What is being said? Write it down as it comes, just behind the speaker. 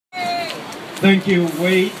Thank you,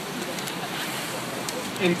 Wade.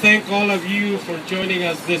 And thank all of you for joining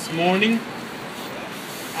us this morning.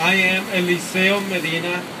 I am Eliseo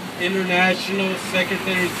Medina, International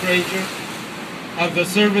Secretary-Treasurer of the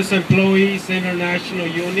Service Employees International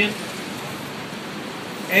Union.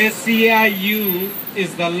 SEIU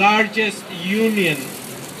is the largest union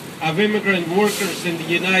of immigrant workers in the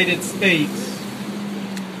United States,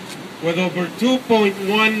 with over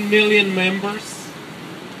 2.1 million members.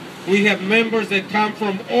 We have members that come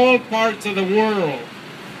from all parts of the world,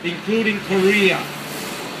 including Korea.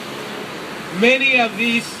 Many of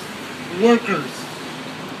these workers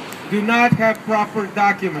do not have proper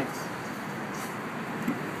documents.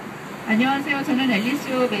 안녕하세요. 저는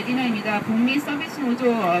엘리시오 메디나입니다. 북미 서비스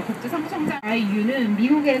노조 국제사무총장 SEIU는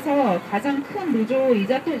미국에서 가장 큰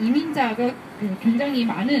노조이자 또 이민자가 굉장히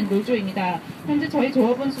많은 노조입니다. 현재 저희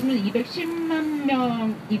조합원 수는 210만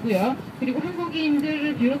명이고요. 그리고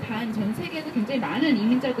한국인들을 비롯한 전 세계에서 굉장히 많은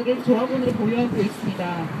이민자들을 조합원으로 보유하고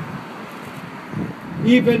있습니다.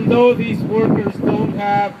 Even though these workers don't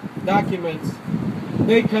have documents,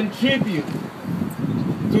 they contribute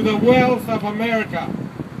to the wealth of America.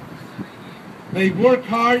 They work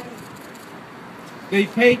hard, they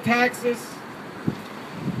pay taxes,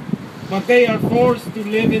 but they are forced to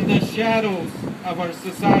live in the shadows of our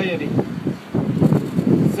society,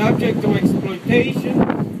 subject to exploitation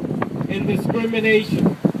and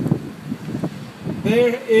discrimination.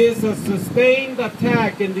 There is a sustained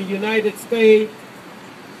attack in the United States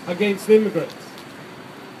against immigrants.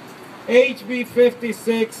 HB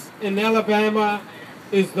 56 in Alabama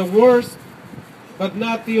is the worst, but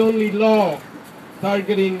not the only law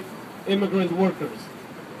targeting immigrant workers.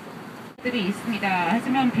 들이 있습니다.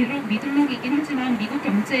 하지만 비록 미등록이긴 하지만 미국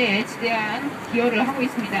경제에 지대한 기여를 하고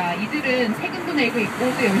있습니다. 이들은 세금도 내고 있고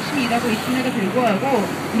또 열심히 일하고 있음에도 불구하고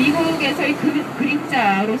미국에서의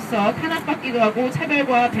그림자로서 탄압받기도 하고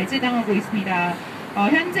차별과 배제당하고 있습니다.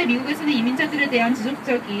 현재 미국에서는 이민자들에 대한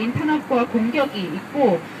지속적인 탄압과 공격이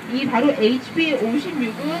있고 이 바로 HB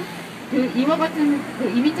 56은 이와 같은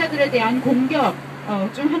이민자들에 대한 공격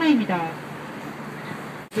중 하나입니다.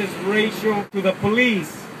 This is ratio to the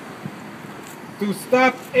police to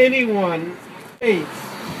stop anyone.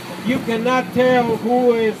 You cannot tell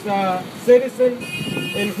who is a citizen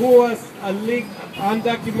and who is an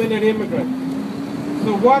undocumented immigrant.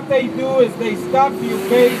 So what they do is they stop you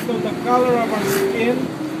based on the color of our skin.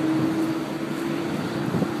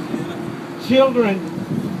 Children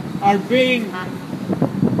are being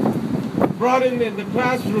brought in the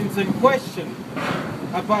classrooms and questioned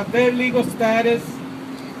about their legal status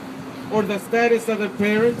or the status of their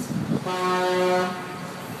parents.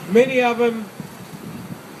 Many of them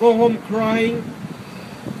go home crying,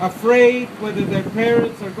 afraid whether their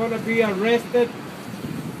parents are going to be arrested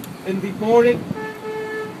and deported.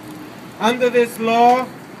 Under this law,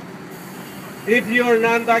 if you're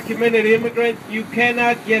an undocumented immigrant, you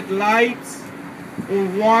cannot get lights or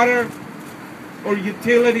water or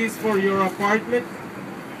utilities for your apartment.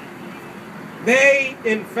 They,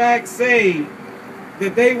 in fact, say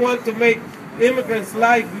that they want to make immigrants'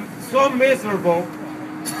 life so miserable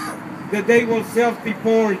that they will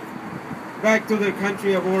self-deport back to their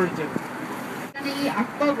country of origin. 이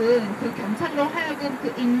악법은 경찰로 하여금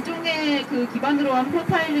인종의 기반으로 한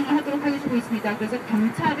프로파일링을 하도록 하고 있습니다. 그래서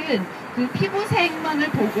경찰은 피부색만을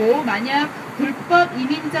보고 만약 불법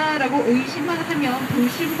이민자라고 의심만 하면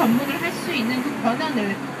불신 검문을 할 수 있는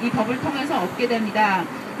권한을 이 법을 통해서 얻게 됩니다.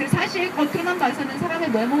 사실 겉으로만 봐서는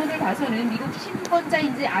사람의 외모를 봐서는 미국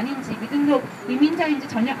신분자인지 아닌지 미등록 이민자인지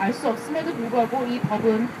전혀 알 수 없음에도 불구하고 이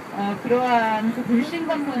법은 그러한 불신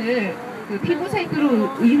검문을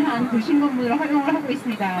피부색으로 의한 불신 검문을 활용을 하고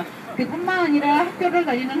있습니다. 그뿐만 아니라 학교를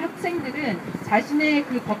다니는 학생들은 자신의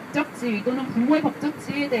법적 지위 또는 부모의 법적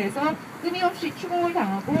지위에 대해서 끊임없이 추궁을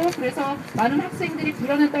당하고 그래서 많은 학생들이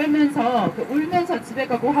불안을 떨면서 울면서 집에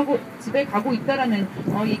가고 있다라는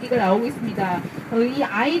얘기가 나오고 있습니다. 이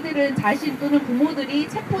아이들은 자신 또는 부모들이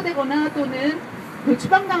체포되거나 또는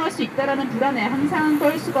추방당할 수 있다라는 불안에 항상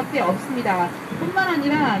떨 수밖에 없습니다. 뿐만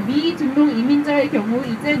아니라 미등록 이민자의 경우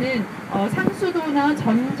이제는 상수도나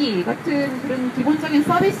전기 같은 그런 기본적인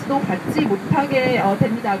서비스도 받지 못하게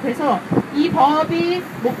됩니다. 그래서 이 법이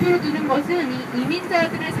목표로 두는 것은 이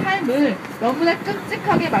이민자들의 삶을 너무나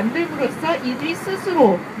끔찍하게 만들므로써 이들이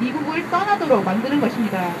스스로 미국을 떠나도록 만드는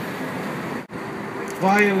것입니다.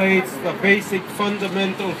 Violates the basic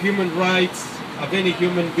fundamental human rights of any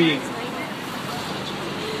human being.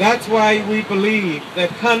 That's why we believe that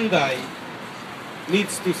Hyundai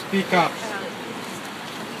needs to speak up.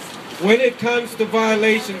 When it comes to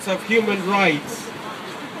violations of human rights,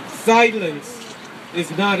 silence is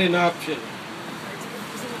not an option.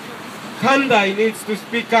 Hyundai needs to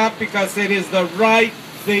speak up because it is the right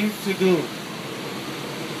thing to do.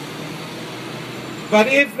 But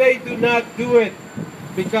if they do not do it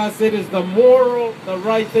because it is the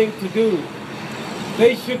right thing to do,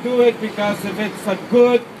 they should do it because if it's a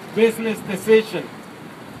good business decision.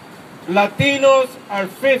 Latinos are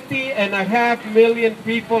 50.5 million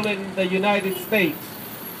people in the United States.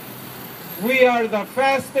 We are the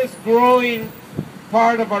fastest growing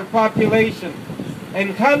part of our population.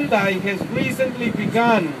 And Hyundai has recently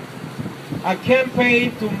begun a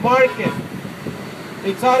campaign to market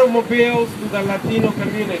its automobiles to the Latino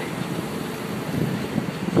community.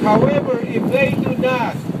 However, if they do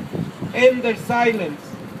not end their silence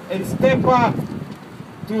and step up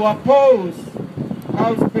to oppose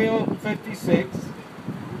House Bill 56,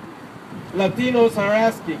 Latinos are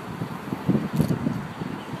asking,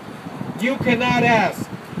 you cannot ask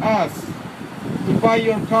us to buy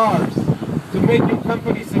your cars, to make your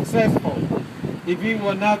company successful, if you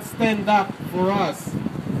will not stand up for us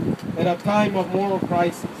at a time of moral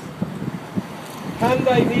crisis.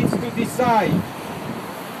 Hyundai needs to decide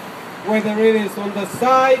whether it is on the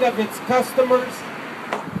side of its customers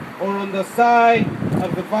or on the side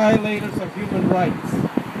of the violators of human rights.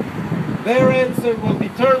 Their answer will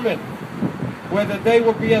determine whether they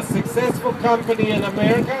will be a successful company in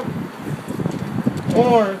America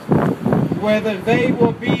or whether they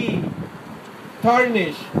will be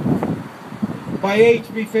tarnished by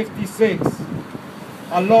HB 56,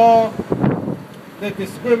 a law that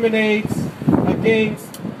discriminates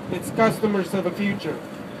against its customers of the future.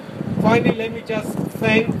 Finally, let me just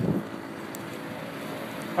thank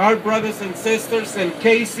our brothers and sisters in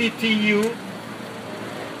KCTU,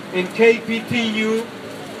 in KPTU,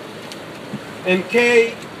 in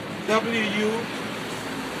KWU,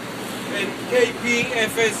 and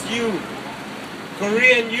KPFSU,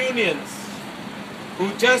 Korean unions,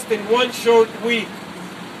 who just in one short week,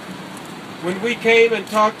 when we came and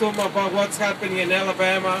talked to them about what's happening in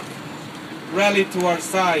Alabama, rallied to our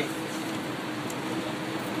side.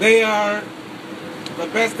 They are the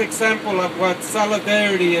best example of what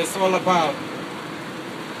solidarity is all about.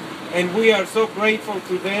 And we are so grateful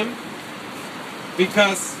to them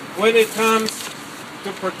because when it comes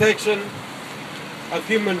to protection of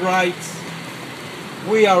human rights,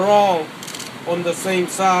 we are all on the same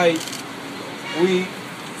side. We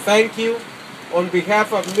thank you on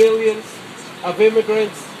behalf of millions of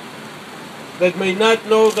immigrants that may not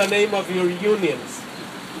know the name of your unions,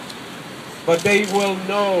 but they will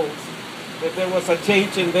know that there was a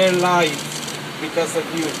change in their lives because of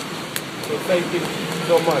you. So thank you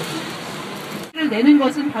so much. 를 내는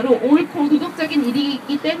것은 바로 옳고 도덕적인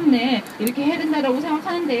일이기 때문에 이렇게 해야 된다고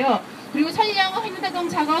생각하는데요. 그리고 설령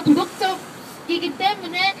현대자동차가 도덕적이기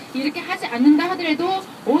때문에 이렇게 하지 않는다 하더라도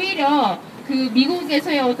오히려 그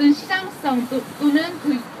미국에서의 어떤 시장성 또는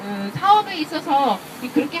그 사업에 있어서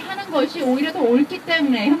그렇게 하는 것이 오히려 더 옳기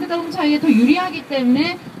때문에 현대자동차에 더 유리하기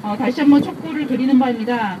때문에 다시 한번 촉구를 드리는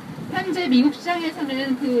바입니다. 현재 미국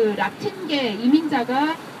시장에서는 그 라틴계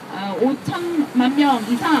이민자가 5천만 명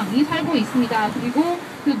이상이 살고 있습니다. 그리고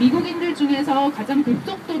그 미국인들 중에서 가장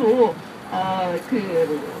급속도로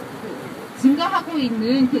증가하고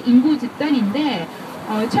있는 그 인구 집단인데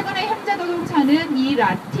최근에 현대자동차는 이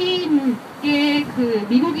라틴계 그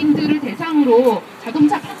미국인들을 대상으로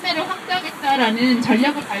자동차 판매를 확대하겠다라는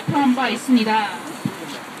전략을 발표한 바 있습니다.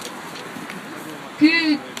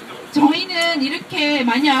 저희는 이렇게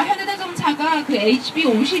만약 현대자동차가 그 HB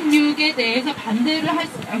 56에 대해서 반대를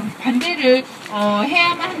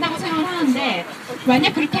해야만 한다고 생각을 하는데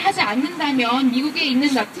만약 그렇게 하지 않는다면 미국에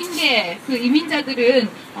있는 라틴계 그 이민자들은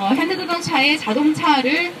현대자동차의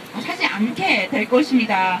자동차를 사지 않게 될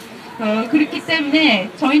것입니다. 그렇기 때문에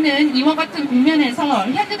저희는 이와 같은 국면에서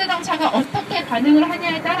현대자동차가 어떻게 반응을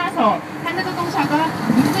하냐에 따라서 현대자동차가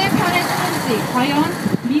누구의 편에 서는지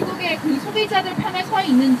과연 미국의 그 소비자들 편에 서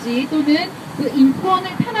있는지 또는 그 인권을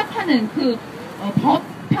탄압하는 그 법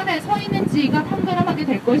편에 서 있는지가 판가름 하게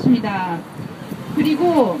될 것입니다.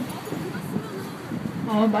 그리고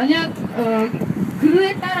만약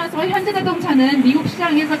그에 따라서 현대자동차는 미국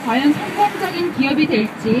시장에서 과연 성공적인 기업이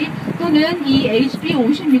될지 또는 이 HB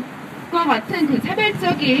 56과 같은 그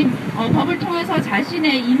차별적인 법을 통해서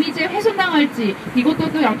자신의 이미지에 훼손당할지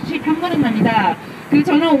이것도 또 역시 판가름납니다.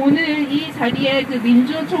 저는 오늘 이 자리에 그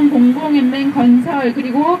민주노총 공공연맹 건설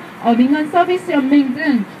그리고 민간 서비스 연맹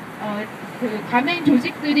등 그 가맹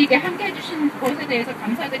조직들이 함께 해주신 것에 대해서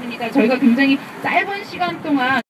감사드립니다. 저희가 굉장히 짧은 시간 동안